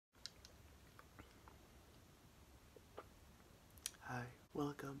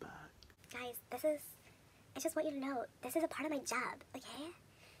Welcome back. Guys, I just want you to know, this is a part of my job, okay?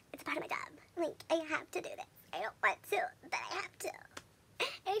 It's a part of my job. Like, I have to do this. I don't want to, but I have to. And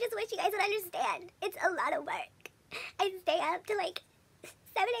I just wish you guys would understand. It's a lot of work. I stay up to like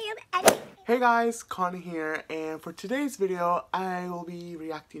 7 a.m. editing. Hey guys, Connie here, and for today's video, I will be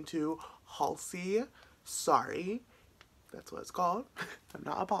reacting to Halsey. Sorry, that's what it's called. I'm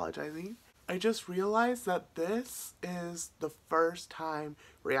not apologizing. I just realized that this is the first time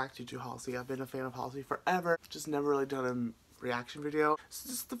reacting to Halsey. I've been a fan of Halsey forever, just never really done a reaction video. This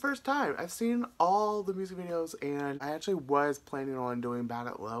is the first time. I've seen all the music videos, and I actually was planning on doing Bad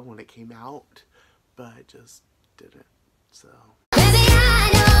at Love when it came out, but I just didn't, so.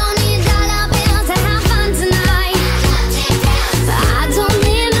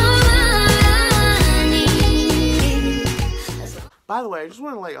 By the way, I just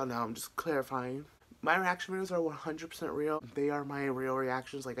want to let y'all know, I'm just clarifying. My reaction videos are 100% real. They are my real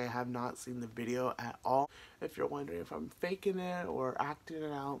reactions. Like, I have not seen the video at all. If you're wondering if I'm faking it or acting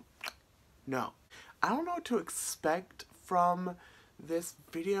it out, no. I don't know what to expect from this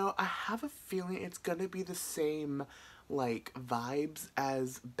video. I have a feeling it's gonna be the same, like, vibes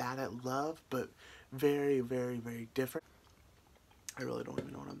as Bad at Love, but very, very, very different. I really don't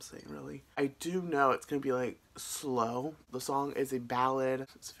even know what I'm saying, really. I do know it's gonna be, like, slow. The song is a ballad.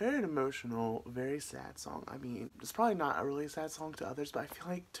 It's very emotional, very sad song. I mean, it's probably not a really sad song to others, but I feel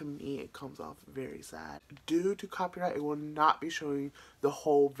like, to me, it comes off very sad. Due to copyright, it will not be showing the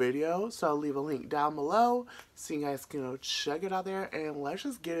whole video, so I'll leave a link down below so you guys can check it out there, and let's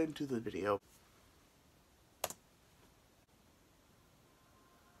just get into the video.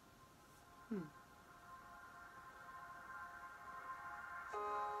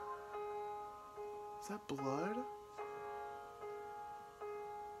 Is that blood?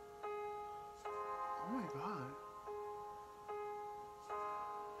 Oh my god.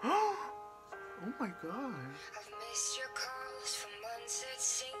 Oh my gosh. I've missed your calls for months, it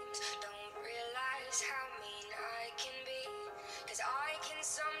seems. Don't realize how mean I can be. 'Cause I can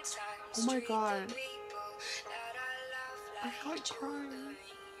sometimes oh my god. treat the people that I love I feel like jewelry. crying.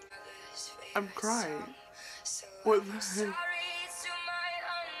 Others' I'm favorite crying. song. So What I'm the heck? sorry to my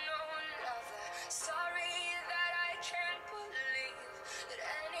unknown lover. Sorry that I can't believe that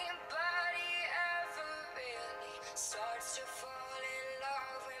anybody ever really starts to fall in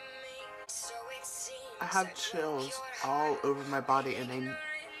love with me. So it seems I have chills all over my body, and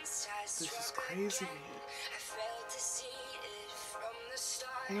this is crazy.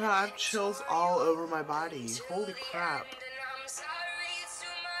 Oh my god, I have chills all over my body. Holy crap.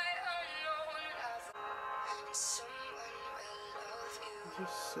 This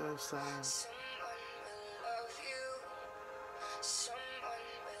is so sad.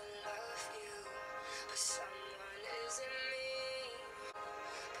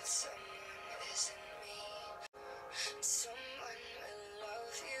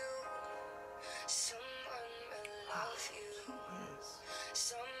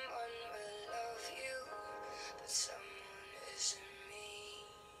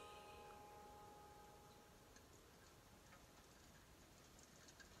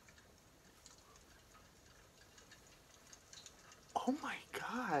 Oh my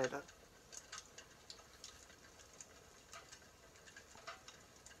god.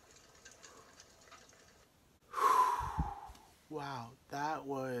 Wow, that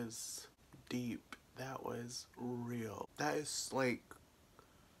was deep. That was real. That is, like,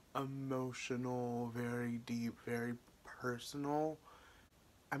 emotional, very deep, very personal.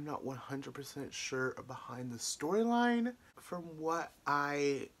 I'm not 100% sure behind the storyline. From what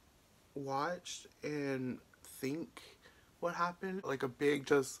I watched and think what happened, like a big,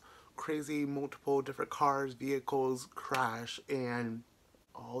 just crazy, multiple different cars, vehicles crash, and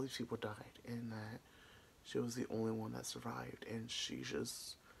all these people died, and that she was the only one that survived, and she's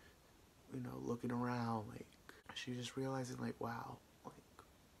just, you know, looking around, like, she's just realizing, like, wow, like,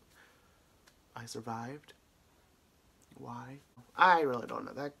 I survived. Why? I really don't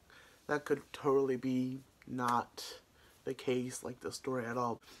know. That could totally be not the case, like the story at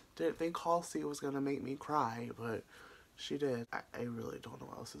all. Didn't think Halsey was gonna make me cry, but she did. I really don't know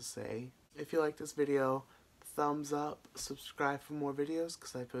what else to say. If you like this video, thumbs up, subscribe for more videos,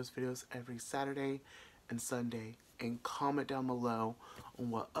 because I post videos every Saturday and Sunday, and comment down below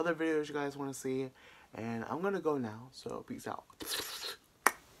on what other videos you guys want to see. And I'm gonna go now, so peace out.